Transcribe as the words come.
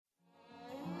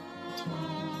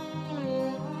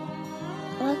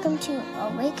welcome to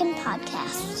Awaken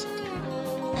Podcast.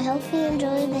 I hope you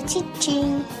enjoy the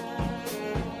teaching.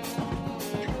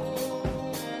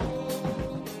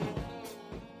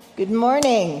 Good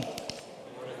morning.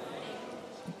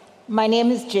 My name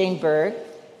is Jane Berg.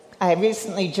 I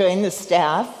recently joined the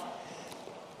staff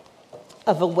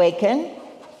of Awaken,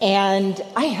 and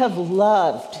I have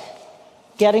loved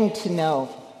getting to know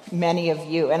many of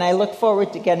you, and I look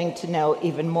forward to getting to know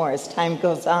even more as time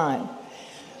goes on.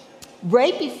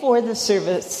 Right before the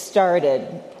service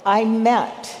started, I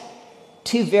met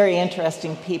two very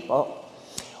interesting people.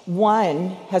 One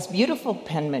has beautiful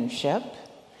penmanship,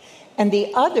 and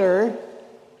the other,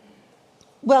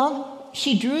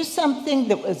 she drew something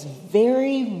that was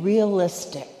very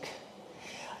realistic,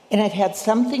 and it had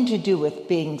something to do with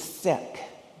being sick,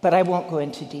 but I won't go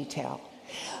into detail.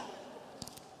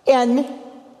 And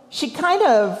she kind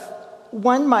of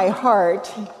won my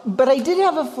heart, but I did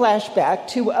have a flashback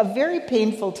to a very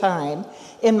painful time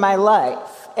in my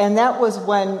life, and that was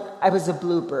when I was a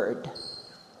bluebird.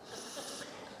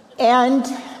 And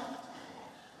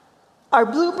our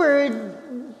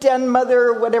bluebird den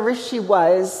mother, whatever she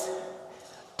was,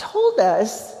 told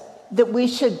us that we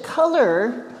should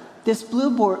color this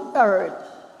bluebird, or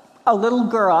a little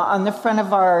girl on the front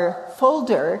of our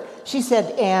folder. She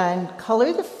said, and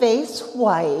color the face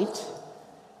white.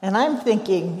 And I'm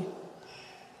thinking,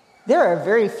 there are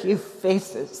very few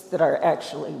faces that are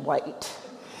actually white.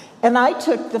 And I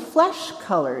took the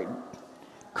flesh-colored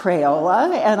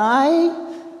Crayola, and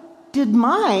I did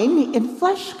mine in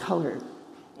flesh-colored.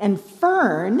 And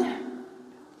Fern,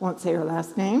 won't say her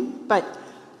last name, but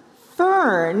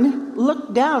Fern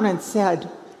looked down and said,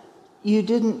 "You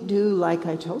didn't do like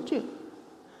I told you."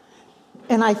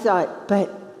 And I thought, but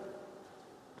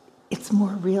it's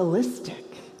more realistic.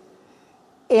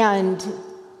 And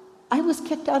I was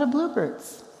kicked out of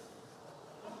Bluebirds.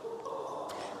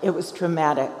 It was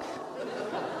traumatic.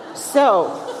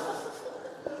 So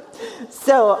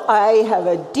I have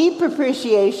a deep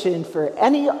appreciation for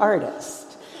any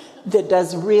artist that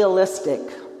does realistic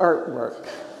artwork.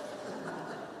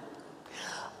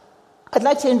 I'd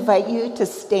like to invite you to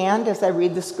stand as I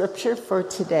read the scripture for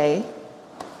today,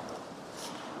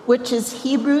 which is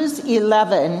Hebrews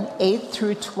 11, 8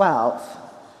 through 12.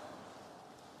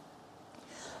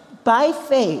 By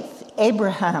faith,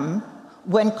 Abraham,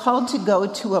 when called to go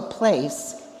to a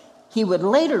place he would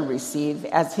later receive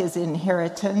as his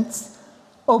inheritance,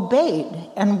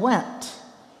 obeyed and went,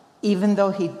 even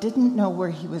though he didn't know where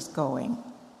he was going.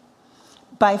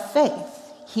 By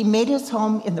faith, he made his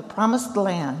home in the promised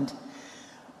land.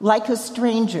 Like a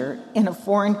stranger in a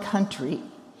foreign country,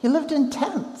 he lived in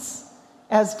tents,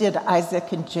 as did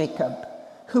Isaac and Jacob,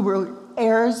 who were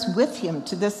heirs with him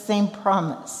to this same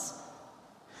promise.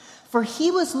 For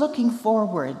he was looking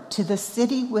forward to the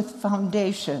city with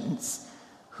foundations,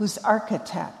 whose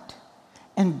architect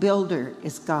and builder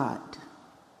is God.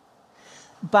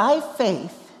 By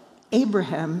faith,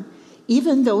 Abraham,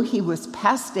 even though he was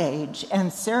past age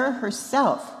and Sarah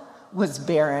herself was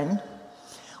barren,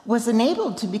 was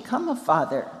enabled to become a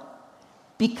father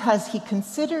because he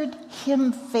considered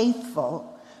him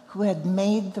faithful who had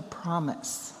made the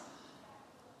promise.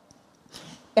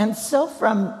 And so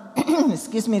from,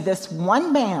 this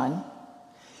one man,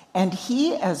 and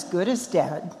he as good as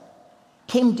dead,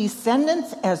 came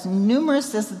descendants as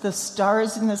numerous as the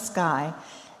stars in the sky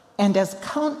and as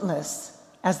countless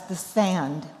as the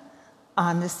sand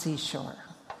on the seashore.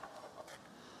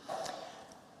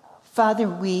 Father,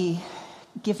 we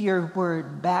give your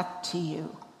word back to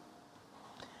you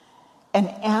and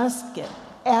ask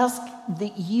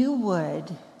that you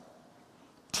would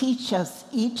teach us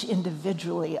each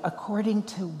individually according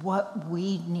to what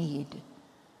we need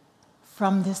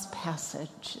from this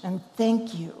passage. And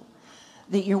thank you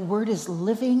that your word is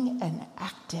living and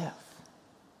active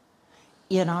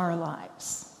in our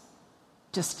lives,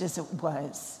 just as it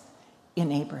was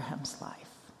in Abraham's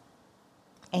life.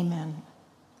 Amen.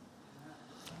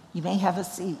 You may have a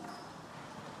seat.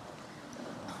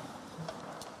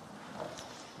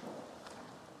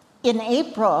 In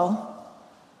April,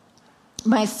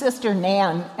 my sister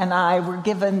Nan and I were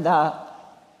given the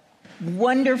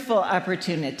wonderful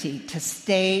opportunity to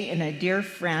stay in a dear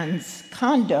friend's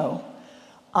condo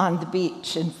on the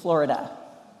beach in Florida.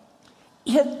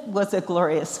 It was a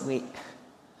glorious week.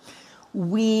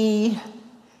 We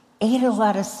ate a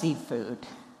lot of seafood.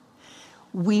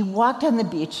 We walked on the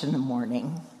beach in the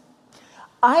morning.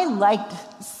 I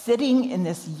liked sitting in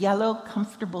this yellow,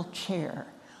 comfortable chair,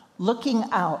 looking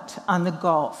out on the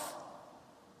Gulf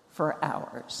for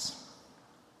hours.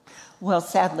 Well,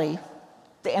 sadly,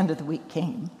 the end of the week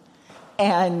came,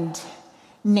 and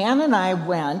Nan and I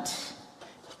went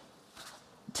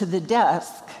to the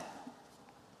desk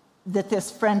that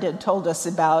this friend had told us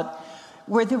about,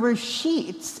 where there were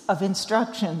sheets of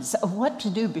instructions of what to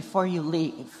do before you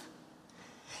leave.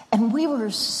 And we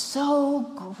were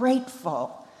so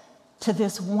grateful to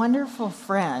this wonderful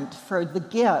friend for the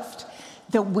gift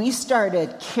that we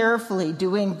started carefully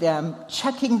doing them,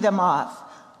 checking them off,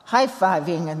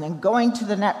 high-fiving, and then going to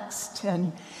the next.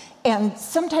 And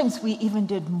sometimes we even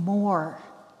did more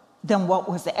than what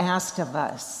was asked of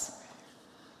us.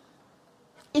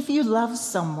 If you love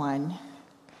someone,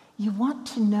 you want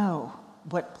to know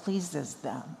what pleases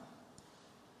them.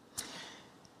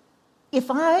 If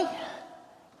I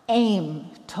aim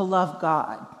to love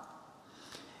God,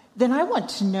 then I want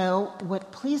to know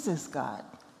what pleases God.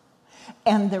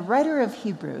 And the writer of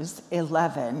Hebrews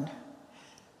 11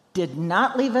 did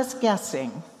not leave us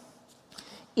guessing.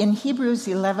 In Hebrews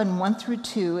 11, 1 through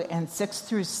 2 and 6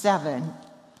 through 7,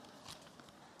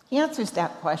 he answers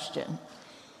that question.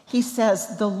 He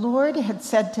says, the Lord had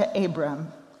said to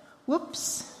Abram,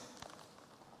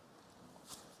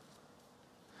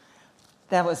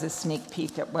 that was a sneak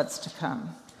peek at what's to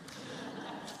come.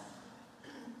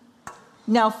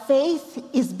 Now, faith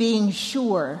is being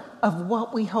sure of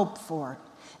what we hope for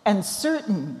and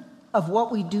certain of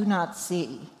what we do not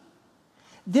see.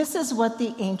 This is what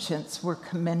the ancients were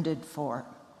commended for.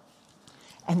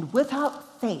 And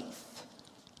without faith,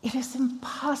 it is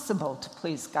impossible to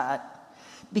please God,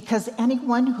 because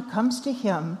anyone who comes to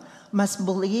him must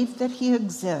believe that he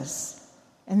exists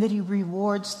and that he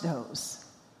rewards those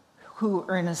who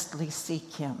earnestly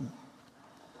seek him.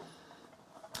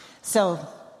 So,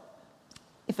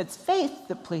 if it's faith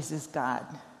that pleases God,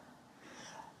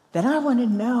 then I want to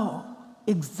know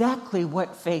exactly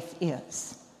what faith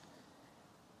is.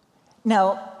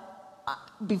 Now,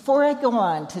 before I go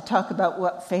on to talk about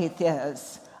what faith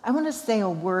is, I want to say a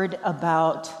word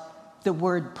about the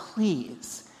word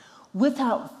please.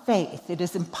 Without faith, it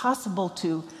is impossible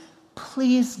to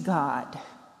please God.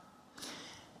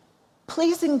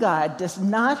 Pleasing God does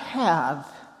not have,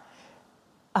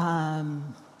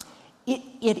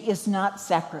 it is not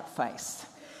sacrifice.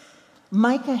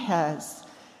 Micah has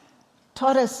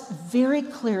taught us very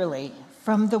clearly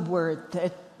from the word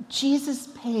that Jesus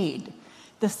paid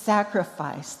the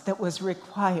sacrifice that was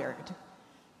required.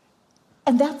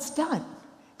 And that's done.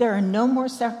 There are no more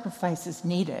sacrifices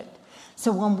needed.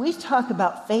 So when we talk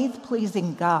about faith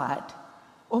pleasing God,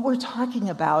 what we're talking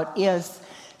about is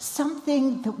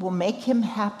something that will make him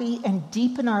happy and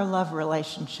deepen our love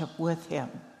relationship with him.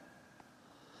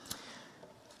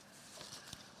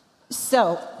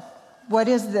 So, what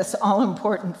is this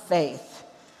all-important faith?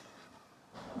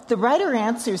 The writer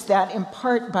answers that in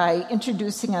part by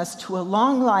introducing us to a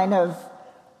long line of,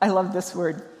 I love this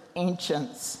word,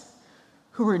 ancients,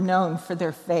 who were known for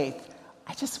their faith.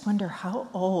 I just wonder how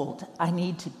old I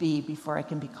need to be before I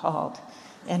can be called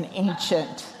an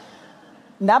ancient.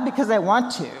 Not because I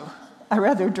want to, I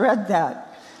rather dread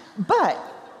that. But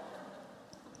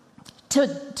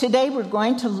today we're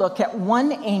going to look at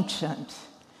one ancient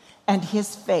and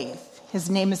his faith. His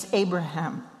name is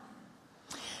Abraham.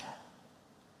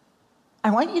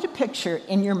 I want you to picture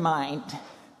in your mind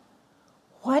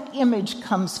what image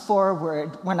comes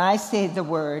forward when I say the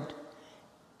word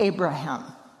Abraham.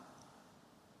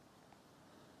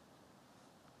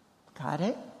 Got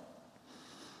it?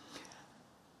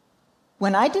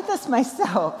 When I did this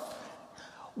myself,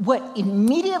 what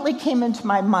immediately came into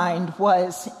my mind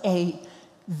was a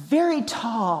very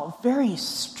tall, very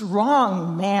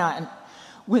strong man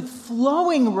with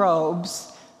flowing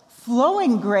robes,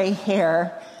 flowing gray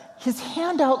hair, his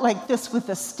hand out like this with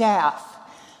a staff,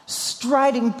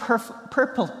 striding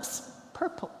purple,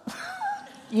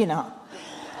 you know.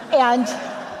 And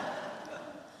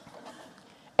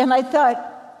I thought,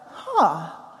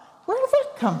 where did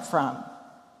that come from?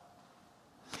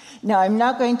 Now, I'm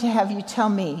not going to have you tell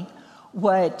me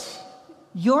what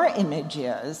your image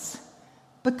is,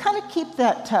 but kind of keep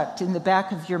that tucked in the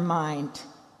back of your mind,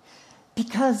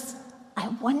 because I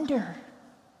wonder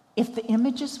if the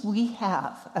images we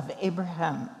have of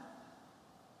Abraham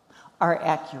are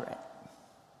accurate.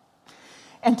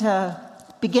 And to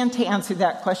begin to answer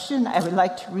that question, I would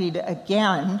like to read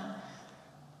again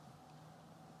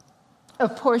a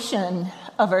portion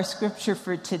of our scripture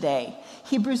for today,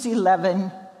 Hebrews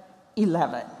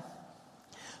 11:11.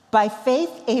 By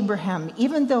faith, Abraham,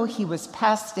 even though he was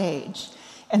past age,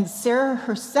 and Sarah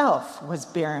herself was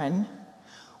barren,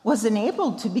 was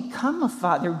enabled to become a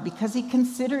father because he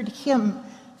considered him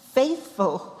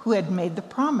faithful who had made the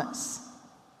promise.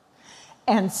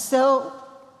 And so,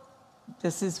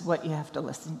 this is what you have to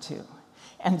listen to.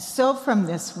 And so from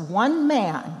this one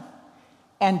man,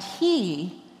 and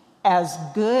he as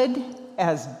good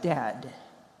as dead,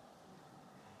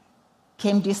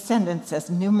 came descendants as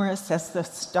numerous as the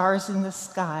stars in the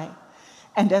sky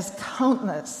and as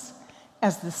countless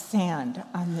as the sand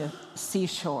on the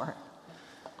seashore.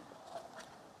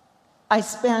 I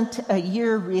spent a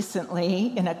year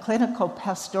recently in a clinical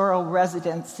pastoral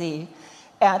residency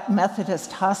at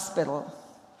Methodist Hospital,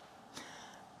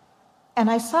 and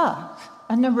I saw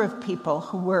a number of people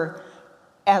who were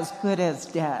as good as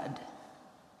dead.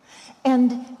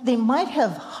 And they might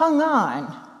have hung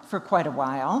on for quite a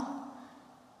while,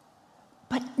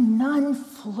 but none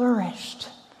flourished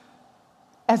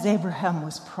as Abraham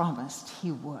was promised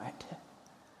he would.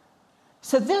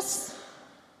 So this,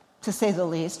 to say the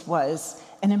least, was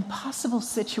an impossible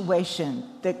situation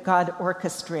that God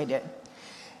orchestrated.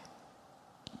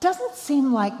 Doesn't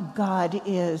seem like God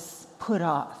is put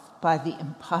off by the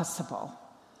impossible.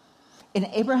 In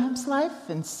Abraham's life,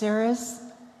 in Sarah's,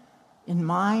 in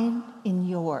mine, in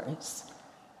yours,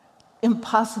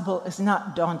 impossible is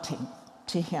not daunting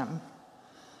to him.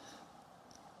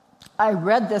 I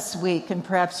read this week, and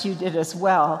perhaps you did as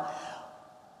well,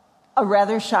 a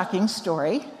rather shocking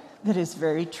story that is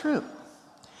very true.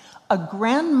 A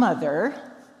grandmother,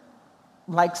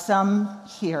 like some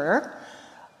here,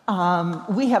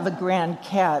 we have a grand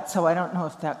cat, so I don't know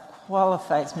if that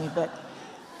qualifies me,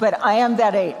 but I am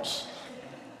that age.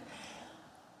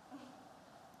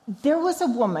 There was a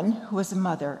woman who was a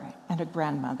mother and a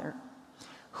grandmother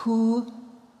who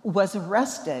was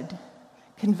arrested,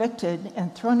 convicted,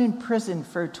 and thrown in prison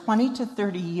for 20 to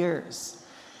 30 years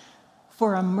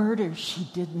for a murder she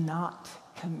did not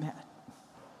commit.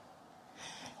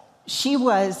 She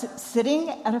was sitting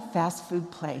at a fast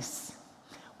food place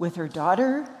with her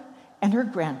daughter and her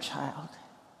grandchild,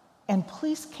 and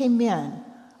police came in,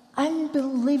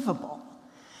 unbelievable,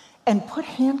 and put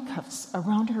handcuffs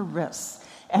around her wrists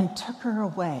and took her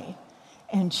away.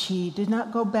 And she did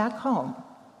not go back home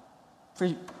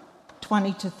for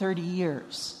 20 to 30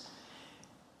 years.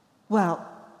 Well,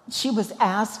 she was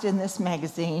asked in this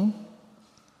magazine,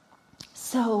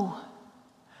 "So,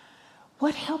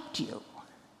 what helped you?"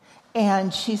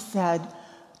 And she said,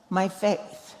 "My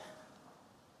faith.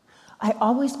 I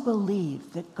always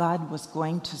believed that God was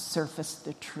going to surface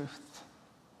the truth.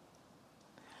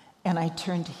 And I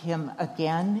turned to him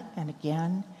again and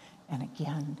again and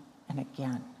again and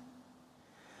again."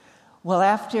 Well,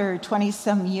 after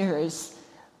 20-some years,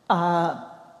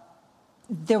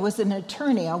 there was an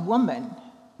attorney, a woman,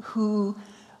 who,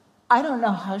 I don't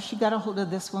know how she got a hold of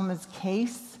this woman's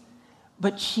case,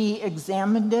 but she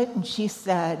examined it and she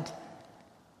said,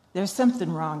 "There's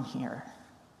something wrong here."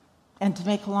 And to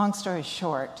make a long story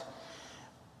short,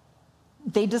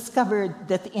 they discovered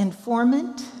that the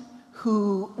informant,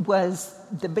 who was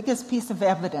the biggest piece of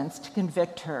evidence to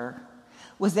convict her,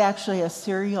 was actually a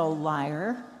serial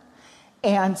liar,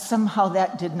 and somehow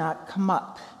that did not come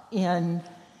up in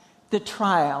the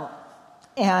trial.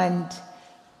 And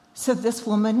so this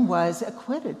woman was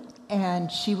acquitted,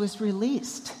 and she was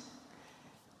released.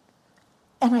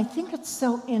 And I think it's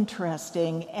so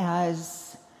interesting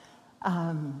as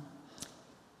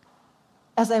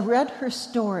I read her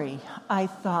story, I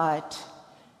thought,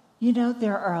 you know,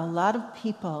 there are a lot of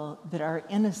people that are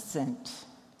innocent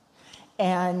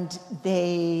and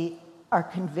they are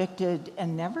convicted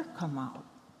and never come out.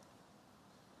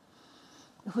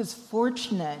 It was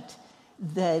fortunate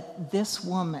that this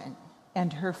woman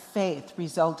and her faith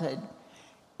resulted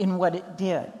in what it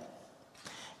did.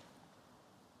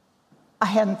 I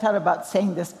hadn't thought about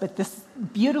saying this, but this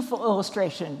beautiful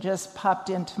illustration just popped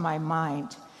into my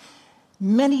mind.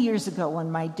 Many years ago,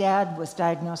 when my dad was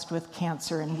diagnosed with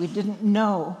cancer and we didn't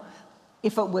know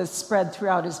if it was spread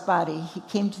throughout his body, he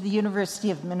came to the University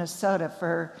of Minnesota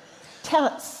for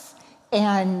tests.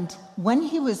 And when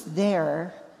he was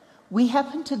there, we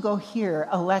happened to go hear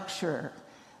a lecturer,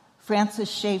 Francis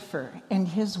Schaeffer, and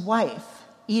his wife,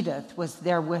 Edith, was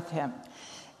there with him.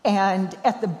 And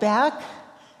at the back,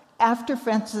 after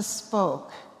Francis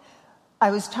spoke, I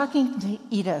was talking to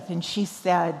Edith, and she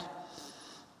said,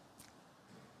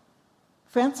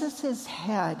 "Francis has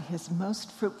had his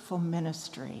most fruitful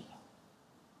ministry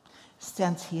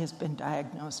since he has been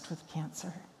diagnosed with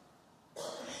cancer."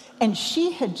 And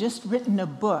she had just written a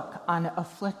book on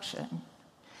affliction.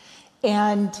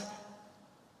 And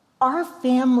our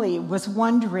family was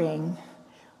wondering,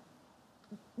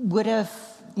 what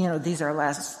if, these are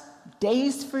last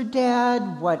days for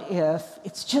Dad? What if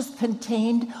it's just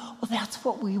contained? Well, that's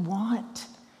what we want.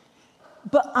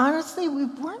 But honestly, we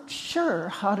weren't sure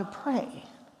how to pray.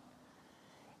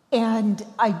 And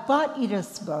I bought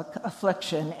Edith's book,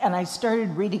 Affliction, and I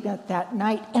started reading it that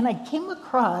night, and I came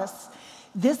across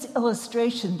This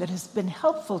illustration that has been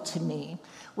helpful to me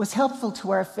was helpful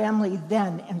to our family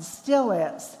then and still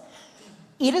is.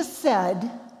 Edith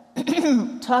said,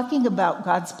 talking about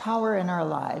God's power in our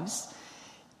lives,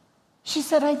 she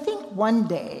said, I think one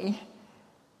day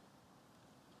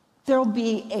there'll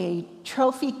be a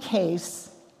trophy case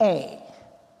A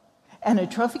and a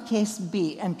trophy case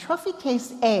B. And trophy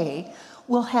case A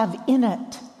will have in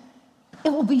it,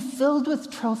 it will be filled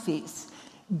with trophies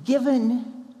given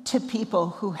to people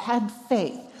who had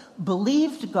faith,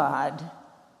 believed God,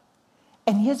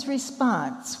 and his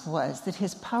response was that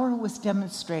his power was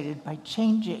demonstrated by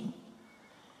changing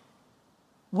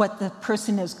what the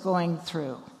person is going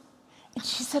through. And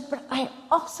she said, but I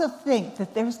also think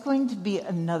that there's going to be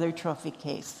another trophy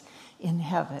case in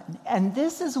heaven. And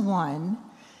this is one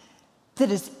that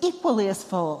is equally as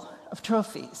full of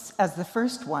trophies as the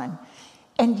first one.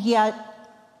 And yet,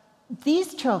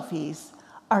 these trophies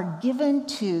are given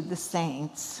to the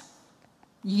saints,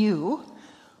 you,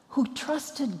 who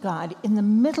trusted God in the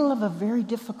middle of a very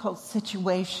difficult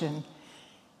situation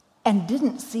and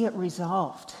didn't see it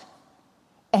resolved.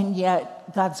 And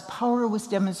yet, God's power was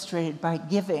demonstrated by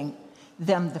giving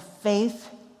them the faith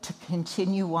to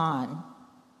continue on.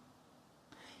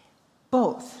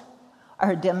 Both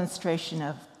are a demonstration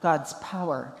of God's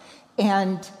power.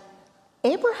 And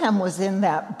Abraham was in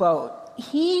that boat.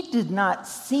 He did not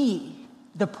see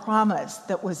the promise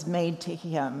that was made to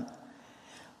him,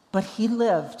 but he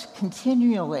lived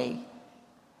continually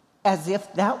as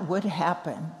if that would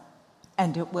happen,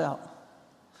 and it will.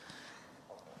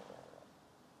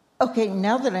 Okay,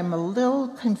 now that I'm a little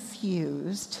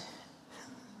confused,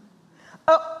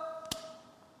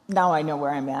 now I know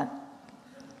where I'm at.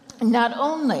 Not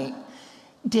only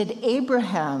did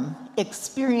Abraham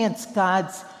experience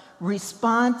God's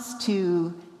response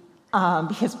to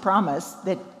his promise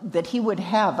that he would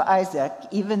have Isaac,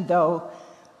 even though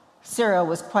Sarah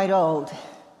was quite old.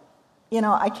 You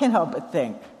know, I can't help but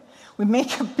think. We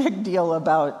make a big deal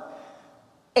about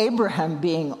Abraham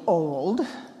being old.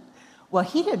 Well,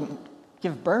 he didn't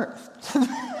give birth.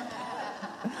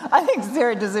 I think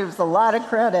Sarah deserves a lot of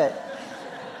credit.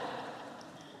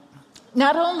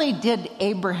 Not only did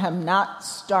Abraham not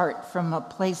start from a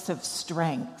place of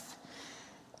strength,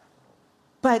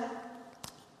 but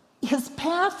his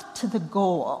path to the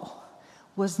goal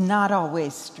was not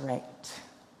always straight.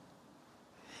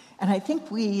 And I think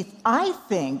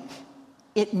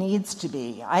it needs to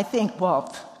be. I think,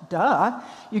 well, duh,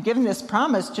 you're given this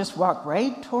promise, just walk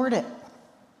right toward it.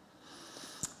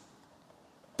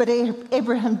 But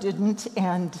Abraham didn't,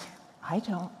 and I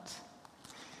don't.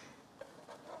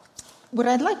 What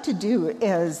I'd like to do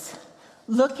is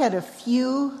look at a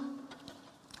few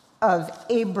of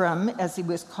Abram, as he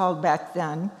was called back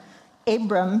then.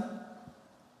 Abram,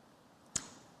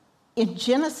 in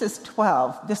Genesis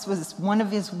 12, this was one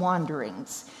of his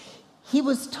wanderings. He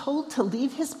was told to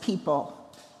leave his people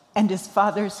and his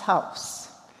father's house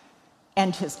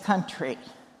and his country.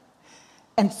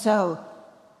 And so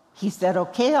he said,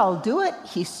 okay, I'll do it.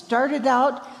 He started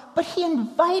out, but he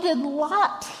invited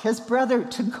Lot, his brother,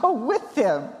 to go with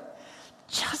him.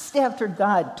 Just after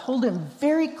God told him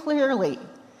very clearly,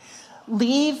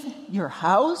 leave your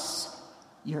house,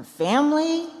 your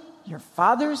family, your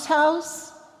father's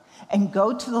house, and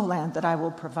go to the land that I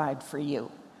will provide for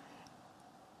you.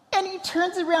 And he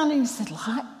turns around and he said,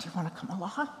 Lot, do you want to come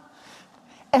along?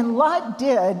 And Lot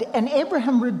did, and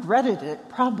Abraham regretted it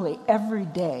probably every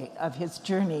day of his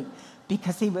journey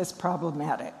because he was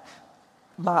problematic.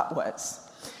 Lot was.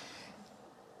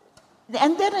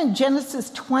 And then in Genesis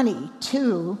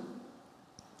 22,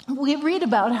 we read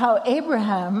about how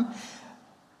Abraham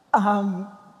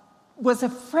was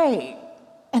afraid.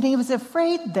 And he was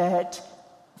afraid that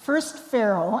first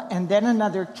Pharaoh and then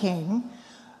another king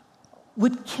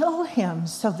would kill him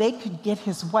so they could get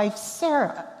his wife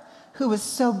Sarah, who was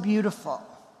so beautiful.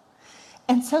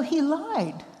 And so he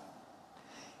lied.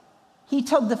 He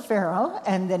told the Pharaoh,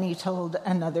 and then he told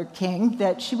another king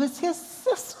that she was his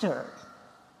sister,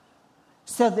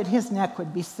 so that his neck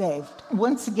would be saved.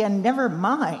 Once again, never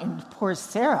mind poor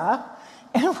Sarah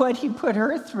and what he put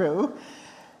her through.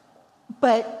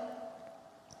 But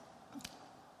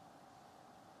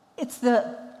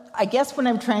I guess what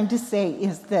I'm trying to say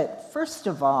is that, first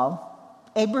of all,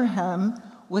 Abraham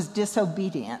was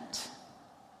disobedient.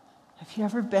 Have you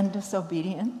ever been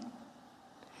disobedient?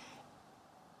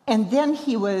 And then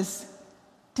he was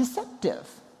deceptive.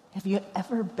 Have you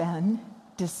ever been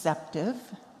deceptive?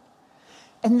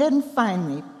 And then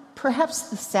finally, perhaps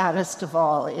the saddest of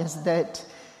all is that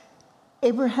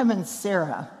Abraham and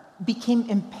Sarah became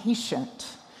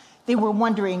impatient. They were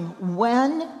wondering,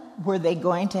 when were they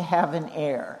going to have an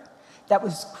heir? that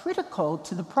was critical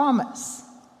to the promise.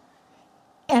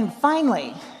 And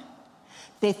finally,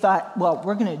 they thought, well,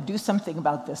 we're going to do something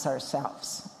about this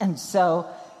ourselves. And so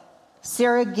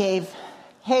Sarah gave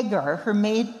Hagar, her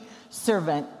maid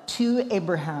servant, to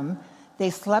Abraham. They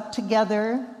slept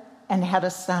together and had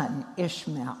a son,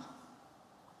 Ishmael.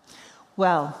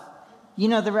 Well, you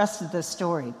know the rest of the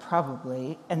story,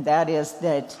 probably, and that is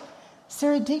that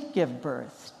Sarah did give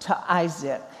birth to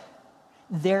Isaac,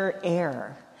 their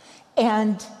heir.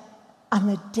 And on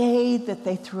the day that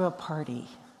they threw a party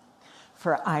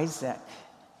for Isaac,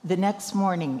 the next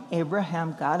morning,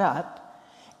 Abraham got up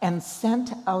and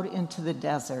sent out into the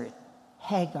desert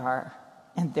Hagar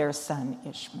and their son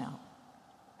Ishmael.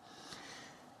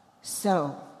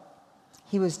 So,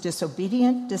 he was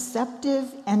disobedient, deceptive,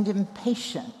 and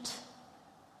impatient.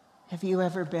 Have you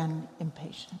ever been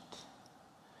impatient?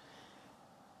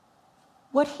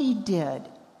 What he did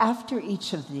after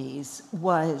each of these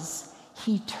was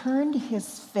he turned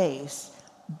his face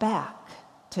back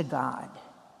to God.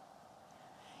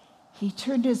 He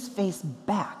turned his face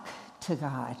back to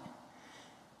God.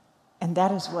 And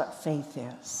that is what faith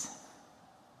is.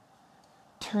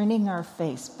 Turning our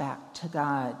face back to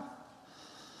God.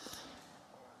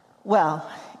 Well,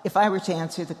 if I were to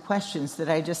answer the questions that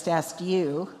I just asked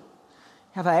you,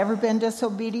 have I ever been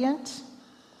disobedient?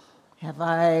 Have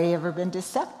I ever been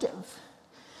deceptive?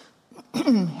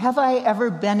 Have I ever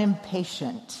been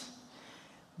impatient?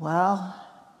 Well,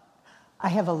 I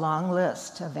have a long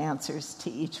list of answers to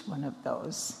each one of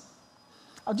those.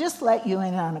 I'll just let you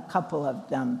in on a couple of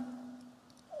them.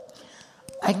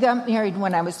 I got married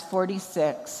when I was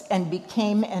 46 and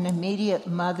became an immediate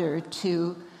mother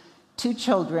to 2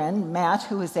 children, Matt,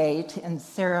 who was 8, and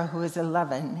Sarah, who was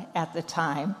 11 at the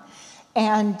time.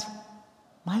 And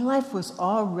my life was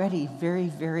already very,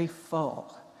 very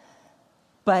full.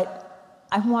 But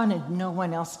I wanted no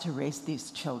one else to raise these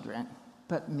children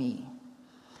but me.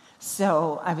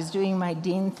 So I was doing my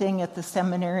dean thing at the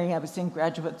seminary. I was in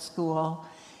graduate school.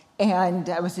 And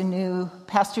I was a new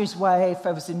pastor's wife.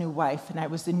 I was a new wife. And I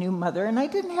was a new mother. And I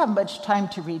didn't have much time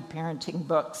to read parenting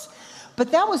books.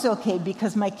 But that was okay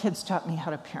because my kids taught me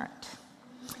how to parent.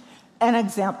 An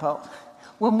example,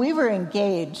 when we were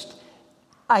engaged,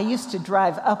 I used to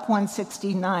drive up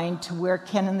 169 to where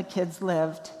Ken and the kids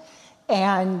lived,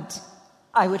 and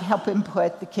I would help him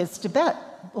put the kids to bed.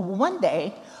 Well, one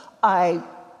day, I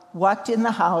walked in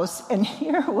the house, and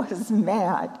here was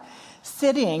Matt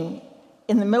sitting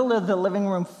in the middle of the living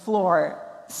room floor,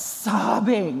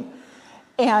 sobbing.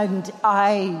 And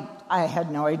I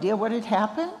had no idea what had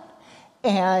happened.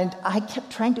 And I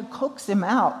kept trying to coax him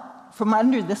out from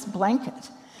under this blanket.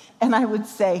 And I would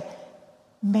say,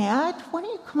 Matt, why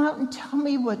don't you come out and tell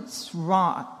me what's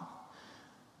wrong?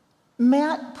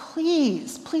 Matt,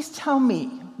 please tell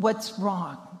me what's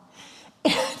wrong.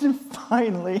 And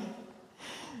finally,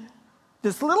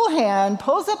 this little hand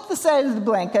pulls up the side of the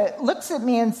blanket, looks at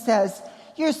me and says,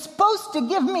 you're supposed to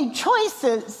give me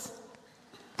choices.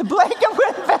 The blanket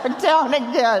went back down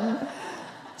again.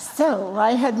 So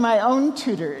I had my own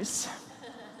tutors.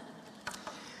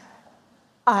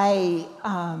 I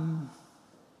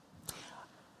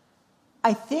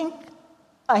think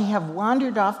I have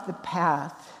wandered off the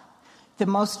path the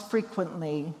most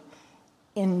frequently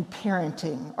in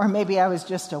parenting, or maybe I was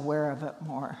just aware of it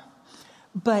more.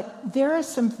 But there are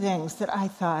some things that I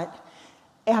thought,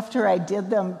 after I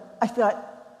did them, I thought,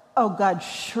 oh God,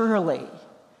 surely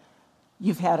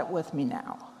you've had it with me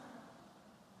now.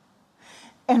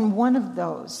 And one of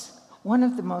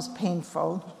the most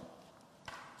painful,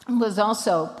 was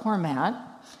also poor Matt.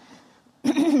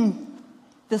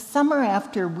 The summer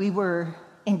after we were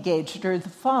engaged, or the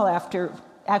fall after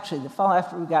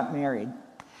we got married,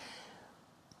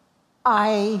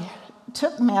 I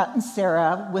took Matt and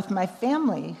Sarah with my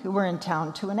family who were in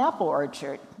town to an apple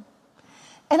orchard.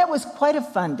 And it was quite a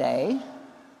fun day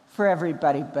for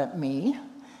everybody but me,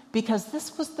 because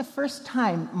this was the first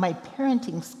time my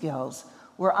parenting skills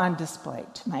were on display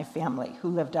to my family who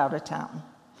lived out of town.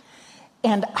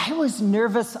 And I was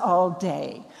nervous all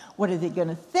day. What are they going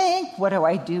to think? What do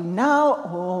I do now?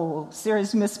 Oh,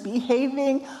 Sarah's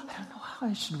misbehaving. I don't know how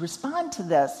I should respond to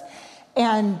this.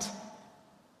 And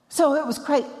so it was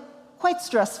quite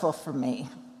stressful for me.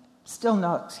 Still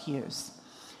no excuse.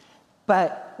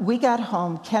 But we got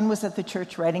home. Ken was at the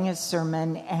church writing his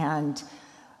sermon, and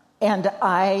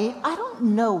I don't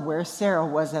know where Sarah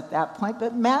was at that point,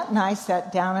 but Matt and I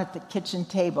sat down at the kitchen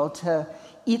table to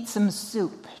eat some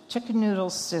soup, chicken noodle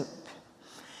soup.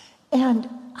 And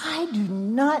I do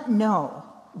not know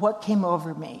what came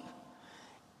over me.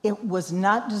 It was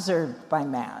not deserved by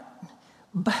Matt.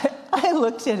 But I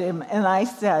looked at him and I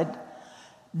said,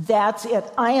 That's it.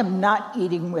 I am not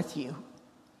eating with you.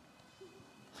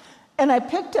 And I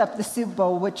picked up the soup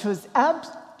bowl, which was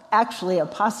actually a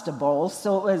pasta bowl,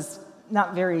 so it was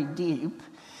not very deep.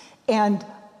 And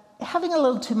having a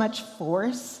little too much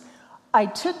force, I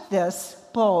took this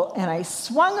bowl and I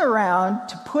swung around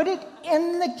to put it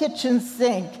in the kitchen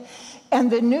sink,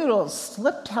 and the noodles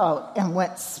slipped out and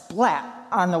went splat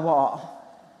on the wall.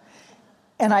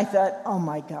 And I thought, oh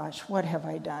my gosh, what have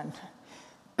I done?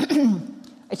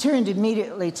 I turned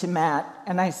immediately to Matt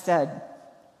and I said,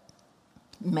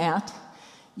 Matt,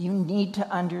 you need to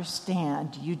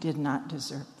understand you did not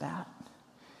deserve that.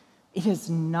 It is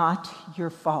not your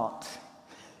fault.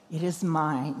 It is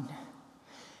mine.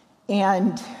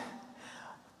 And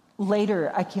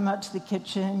later, I came out to the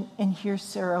kitchen, and here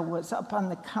Sarah was up on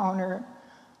the counter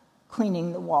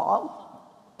cleaning the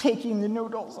wall, taking the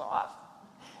noodles off.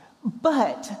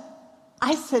 But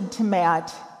I said to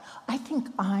Matt, I think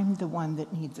I'm the one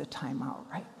that needs a timeout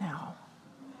right now.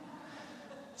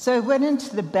 So I went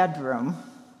into the bedroom,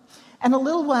 and a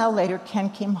little while later, Ken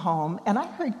came home, and I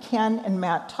heard Ken and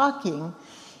Matt talking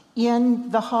in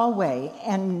the hallway,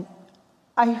 and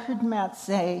I heard Matt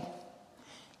say,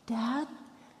 Dad,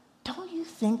 don't you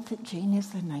think that Jane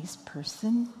is a nice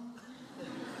person?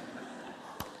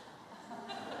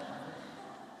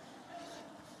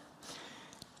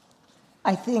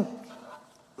 I think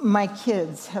my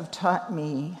kids have taught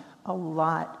me a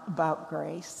lot about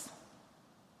grace.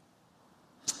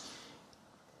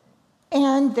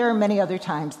 And there are many other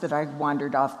times that I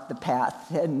wandered off the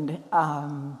path, and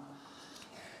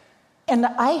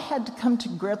I had to come to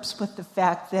grips with the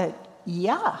fact that,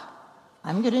 yeah,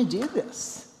 I'm going to do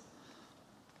this.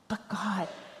 But God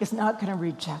is not going to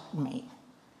reject me.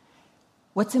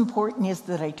 What's important is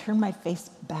that I turn my face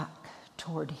back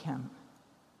toward Him.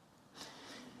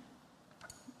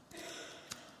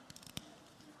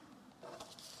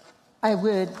 I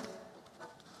would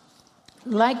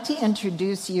like to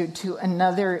introduce you to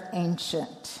another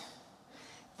ancient.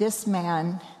 This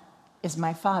man is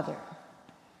my father,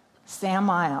 Sam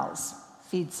Miles,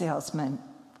 feed salesman,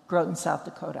 Groton, South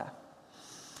Dakota.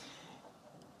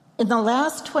 In the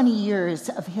last 20 years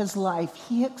of his life,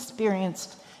 he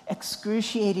experienced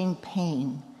excruciating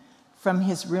pain from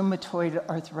his rheumatoid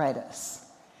arthritis.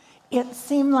 It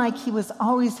seemed like he was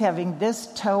always having this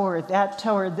toe or that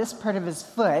toe or this part of his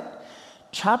foot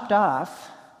chopped off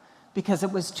because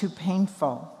it was too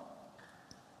painful.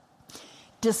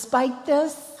 Despite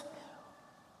this,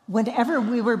 whenever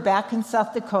we were back in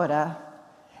South Dakota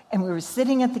and we were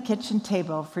sitting at the kitchen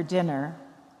table for dinner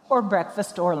or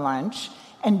breakfast or lunch,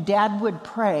 and Dad would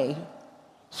pray,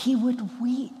 he would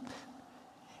weep.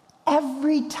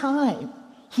 Every time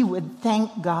he would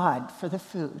thank God for the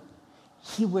food,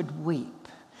 he would weep.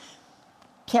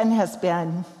 Ken has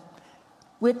been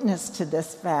witness to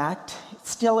this fact. It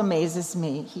still amazes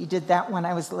me. He did that when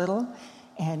I was little,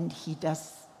 and he died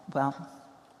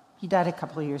a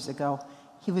couple of years ago.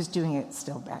 He was doing it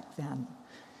still back then.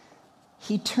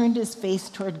 He turned his face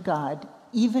toward God,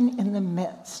 even in the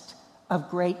midst of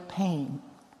great pain.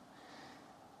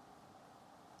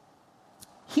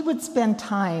 He would spend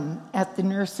time at the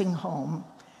nursing home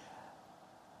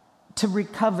to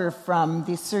recover from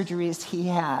the surgeries he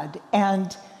had,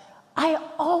 and I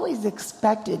always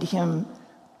expected him,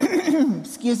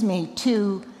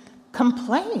 to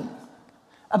complain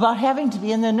about having to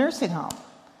be in the nursing home.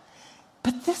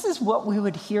 But this is what we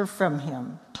would hear from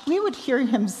him. We would hear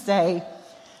him say,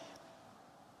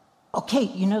 okay,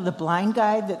 you know the blind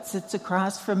guy that sits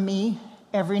across from me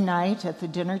every night at the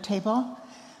dinner table?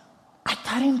 I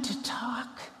got him to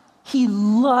talk. He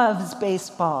loves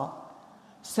baseball.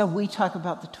 So we talk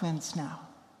about the Twins now.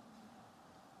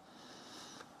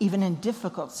 Even in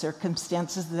difficult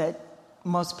circumstances that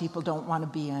most people don't want to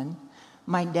be in,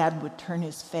 my dad would turn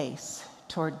his face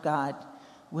toward God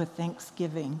with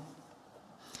thanksgiving.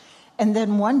 And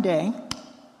then one day,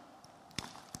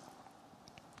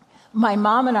 my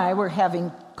mom and I were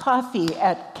having coffee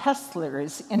at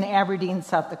Kessler's in Aberdeen,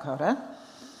 South Dakota,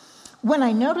 when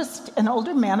I noticed an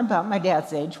older man about my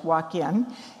dad's age walk in,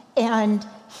 and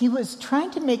he was trying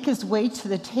to make his way to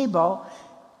the table,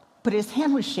 but his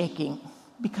hand was shaking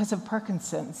because of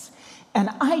Parkinson's. And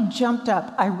I jumped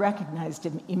up. I recognized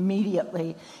him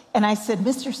immediately. And I said,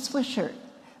 Mr. Swisher,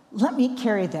 let me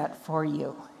carry that for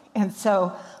you. And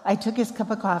so I took his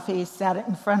cup of coffee, sat it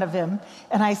in front of him,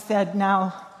 and I said,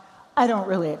 now, I don't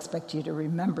really expect you to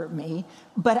remember me,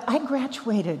 but I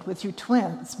graduated with your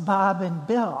twins, Bob and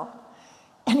Bill.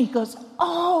 And he goes,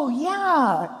 oh,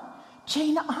 yeah,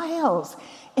 Jane Isles.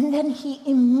 And then he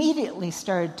immediately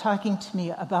started talking to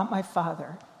me about my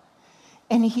father.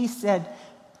 And he said,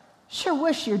 Sure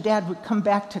wish your dad would come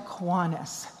back to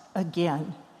Kiwanis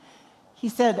again. He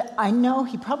said, I know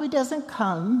he probably doesn't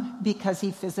come because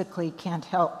he physically can't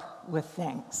help with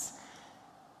things.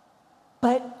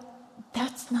 But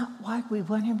that's not why we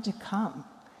want him to come.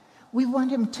 We want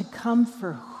him to come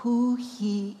for who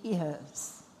he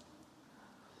is.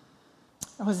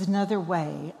 That was another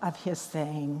way of his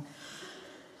saying,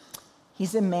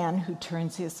 he's a man who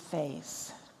turns his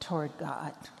face toward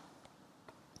God.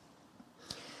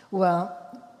 Well,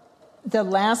 the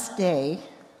last day,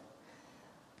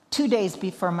 2 days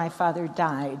before my father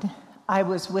died, I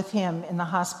was with him in the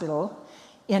hospital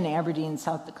in Aberdeen,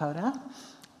 South Dakota,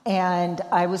 and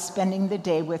I was spending the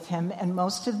day with him, and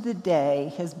most of the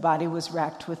day his body was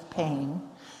racked with pain,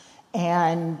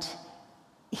 and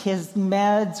his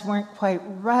meds weren't quite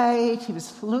right. He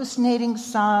was hallucinating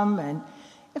some, and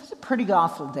it was a pretty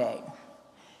awful day.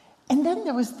 And then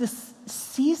there was this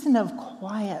season of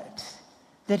quiet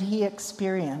that he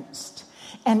experienced.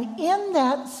 And in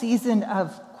that season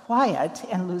of quiet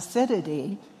and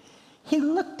lucidity, he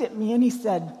looked at me and he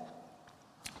said,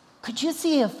 could you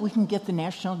see if we can get the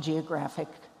National Geographic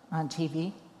on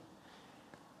TV?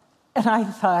 And I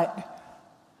thought,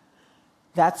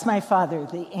 that's my father,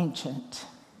 the ancient.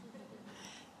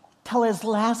 Till his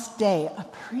last day,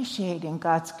 appreciating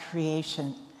God's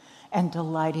creation and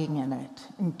delighting in it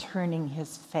and turning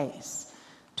his face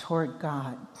toward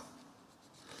God.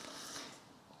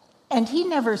 And he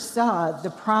never saw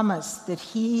the promise that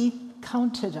he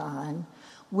counted on,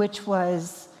 which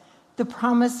was the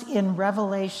promise in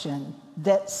Revelation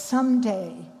that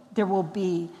someday there will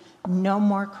be no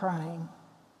more crying,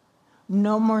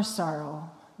 no more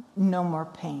sorrow, no more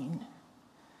pain.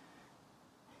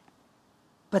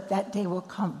 But that day will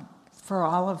come for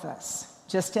all of us,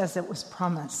 just as it was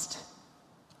promised.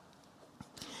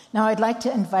 Now I'd like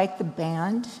to invite the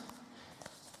band,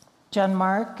 John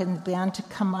Mark and the band, to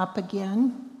come up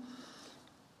again.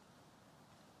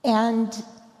 And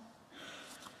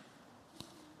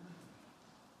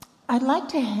I'd like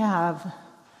to have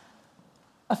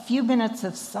a few minutes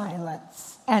of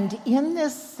silence. And in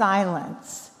this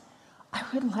silence, I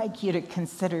would like you to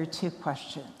consider two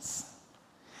questions.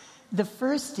 The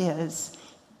first is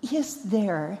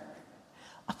there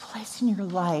a place in your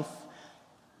life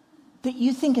that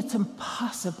you think it's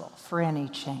impossible for any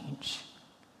change?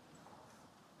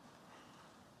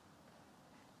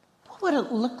 What would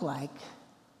it look like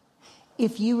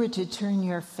if you were to turn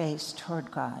your face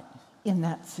toward God in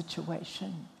that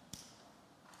situation?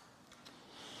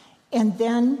 And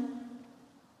then,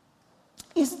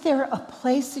 is there a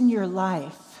place in your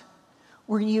life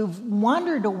where you've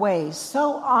wandered away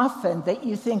so often that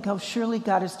you think, oh, surely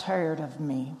God is tired of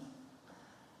me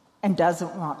and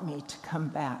doesn't want me to come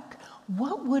back?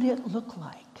 What would it look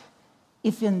like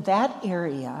if in that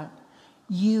area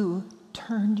you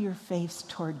turned your face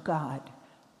toward God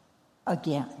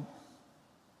again?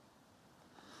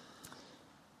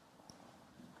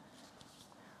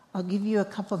 I'll give you a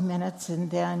couple of minutes,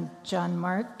 and then John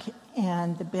Mark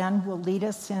and the band will lead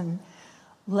us in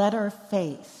Let Our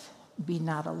Faith Be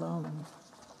Not Alone.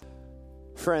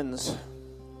 Friends,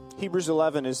 Hebrews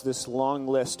 11 is this long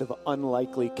list of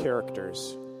unlikely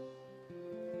characters,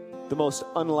 the most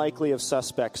unlikely of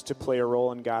suspects to play a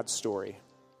role in God's story.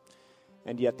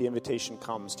 And yet the invitation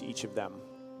comes to each of them.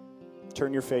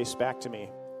 Turn your face back to me.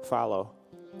 Follow.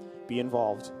 Be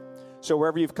involved. So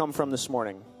wherever you've come from this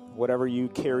morning, whatever you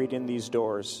carried in these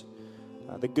doors,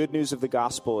 the good news of the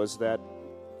gospel is that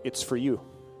it's for you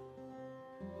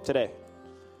today.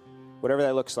 Whatever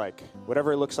that looks like.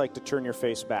 Whatever it looks like to turn your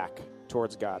face back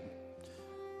towards God.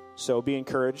 So be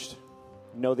encouraged.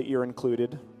 Know that you're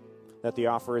included. That the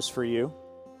offer is for you.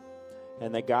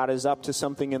 And that God is up to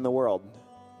something in the world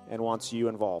and wants you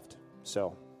involved.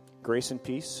 So, grace and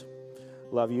peace.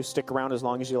 Love you. Stick around as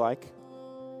long as you like.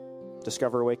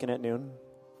 Discover Awaken at noon.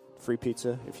 Free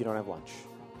pizza if you don't have lunch.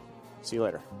 See you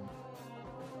later.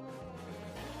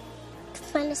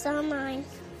 Find us online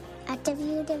at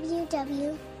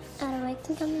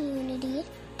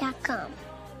www.awakencommunity.com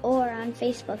or on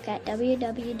Facebook at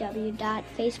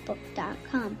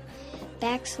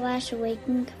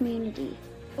www.facebook.com/Awaken Community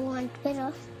or on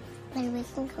Twitter at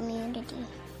Awaken Community.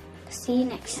 See you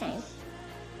next time.